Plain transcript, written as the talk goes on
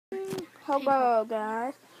Hello,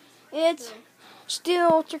 guys. It's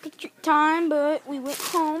still trick-or-treat time, but we went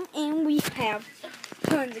home and we have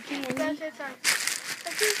tons of candy. Let's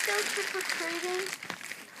go trick-or-treating.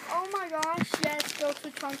 Oh my gosh, yes, go to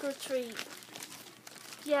trunk-or-treat.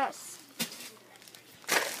 Yes.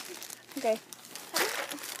 Okay. I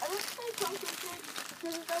didn't say trunk-or-treat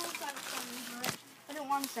because that was kind of funny, but I didn't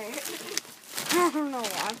want to say it. I don't know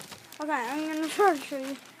why. Okay, I'm going to try to show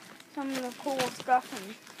you some of the cool stuff.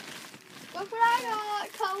 And look what I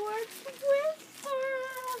got, colored whiskers.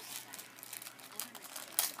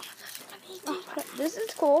 okay, this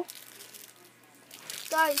is cool.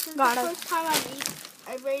 Guys, this is the first time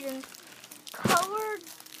I've eaten colored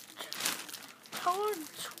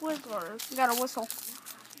Twizzlers. Got a whistle.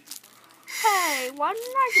 Hey, why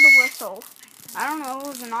didn't I get a whistle? I don't know, it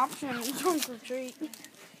was an option in trunk-or-treat.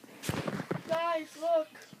 Guys, look.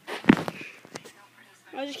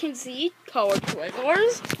 As you can see, colored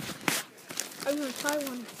Twizzlers. I'm going to try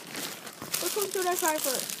one. Which one should I try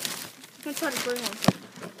first? I'm going to try the green one first.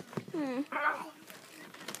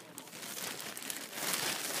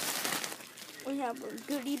 We have a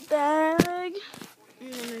goodie bag.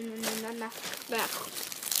 Back.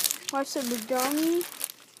 What's a dummy?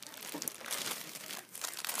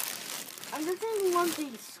 I'm just going to one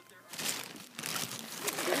piece.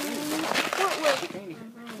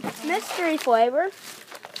 Mystery flavor.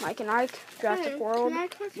 Mike and Ike, Jurassic World.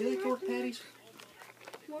 You eat pork patties?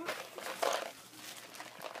 What?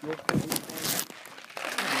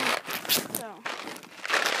 So,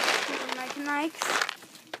 Mike and Ike's.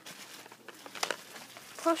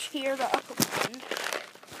 Push here the upper button.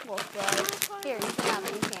 Here, you can have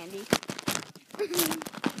any candy.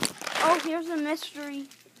 Oh, here's a mystery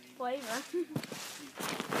flavor.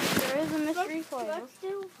 There is a mystery flavor. Let's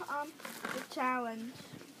do the challenge.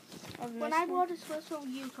 When I blow this whistle,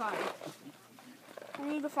 you try it. I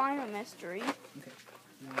need to find a mystery. Okay.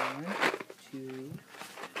 1, 2.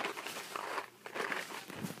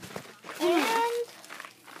 And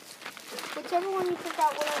whichever one you pick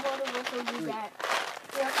out when I blow the whistle, you get.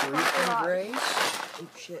 Grace. Oh,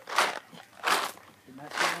 shit. Did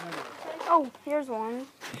not see one of those. Oh, here's one.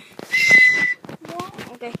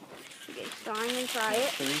 Okay. Okay, so I'm gonna try it.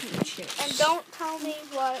 3 chips. And don't tell me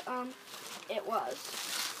what it was.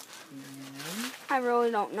 I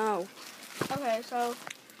really don't know. Okay, so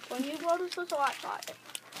when you blow this whistle, I try it.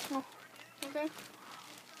 Oh. Okay.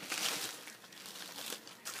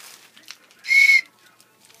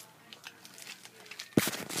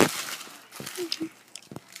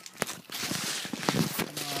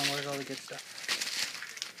 Where's all the good stuff?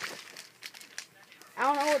 I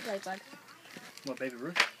don't know what it tastes like. What, Baby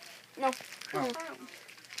Ruth? No. Oh.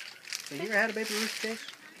 Have you ever had a Baby Ruth taste?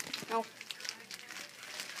 No.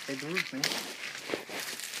 Baby Ruth, man.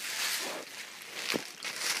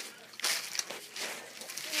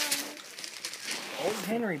 Old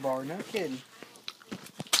Henry bar, no kidding.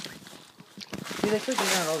 See, they took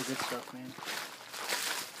around all the good stuff, man.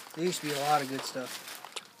 There used to be a lot of good stuff.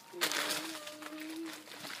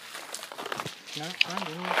 No, I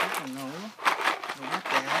didn't take one. No. Not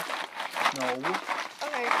that. No.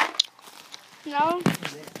 Okay.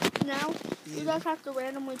 Now, you guys have to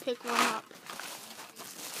randomly pick one up.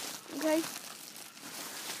 Okay?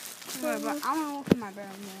 Okay, but I want to look in my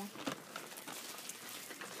bedroom more.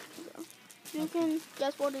 You can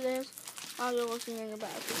guess what it is while you're looking in your bag,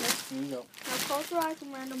 okay? Here you go. Now close your eyes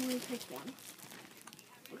and randomly pick one.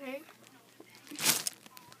 Okay?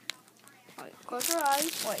 Wait. Close your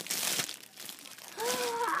eyes. Wait.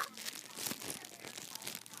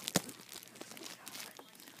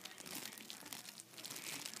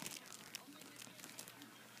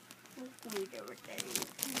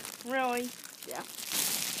 Really? Yeah.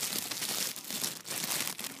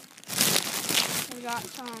 We got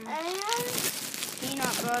some And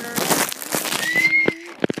peanut butter.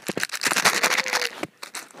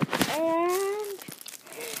 And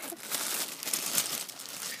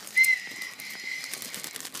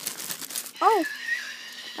Oh,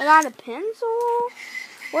 I got a pencil.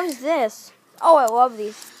 What is this? Oh, I love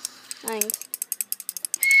these things.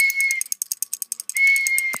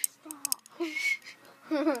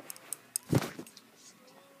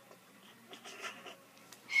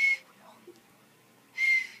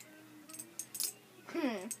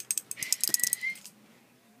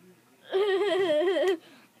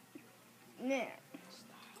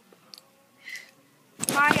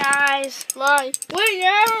 Bye, guys. Bye. Wait, you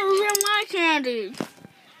haven't ruined my candy.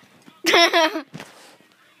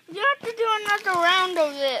 You have to do another round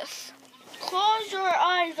of this. Close your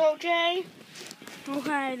eyes, okay?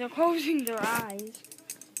 Okay, they're closing their eyes.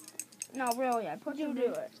 No, really, I put You them do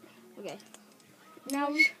in. it. Okay. Now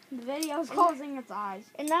the video's closing its eyes.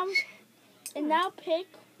 And now pick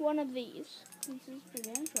one of these. This is pretty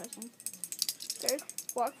interesting. Okay,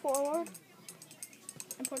 walk forward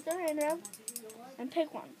and put their hand out and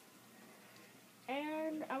pick one.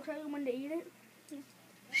 And I'll tell you when to eat it. Oh,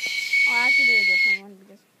 I have to do a different one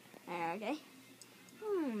because. Okay.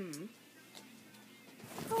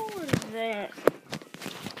 What is that?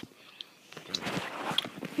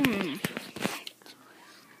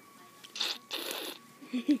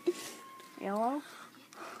 Yellow.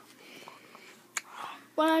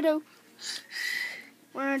 What I do?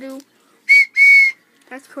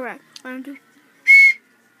 That's correct. What I do?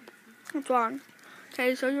 That's wrong.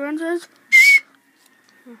 Okay, so your answer is?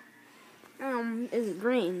 Is it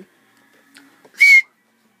green?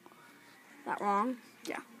 That wrong?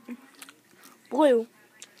 Yeah. Blue.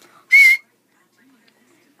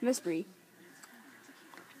 Mystery.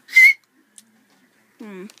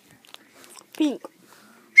 Pink.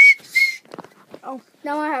 Oh,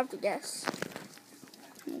 now I have to guess.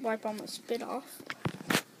 Wipe all my spit off.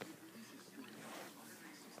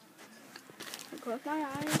 Close my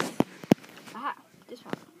eyes. Aha, this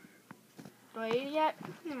one. Do I eat it yet?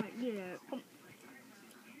 No, yeah.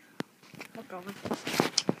 Look over.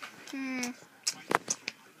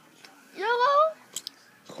 Yellow?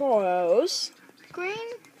 Close.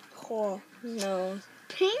 Green? No.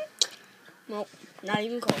 Pink? Nope. Not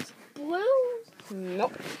even close. Blue?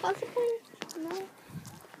 Nope. Possibly? No.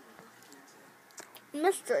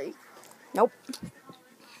 Mystery? Nope.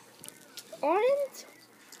 Orange?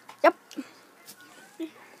 Yep.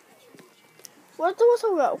 Where's the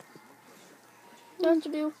whistle go? What to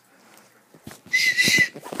do?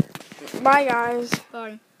 Bye, guys.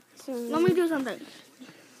 Sorry. Soon. Let me do something.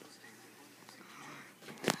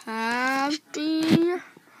 Happy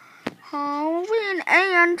Halloween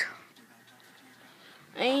and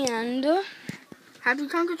And happy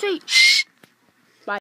trunk or treat.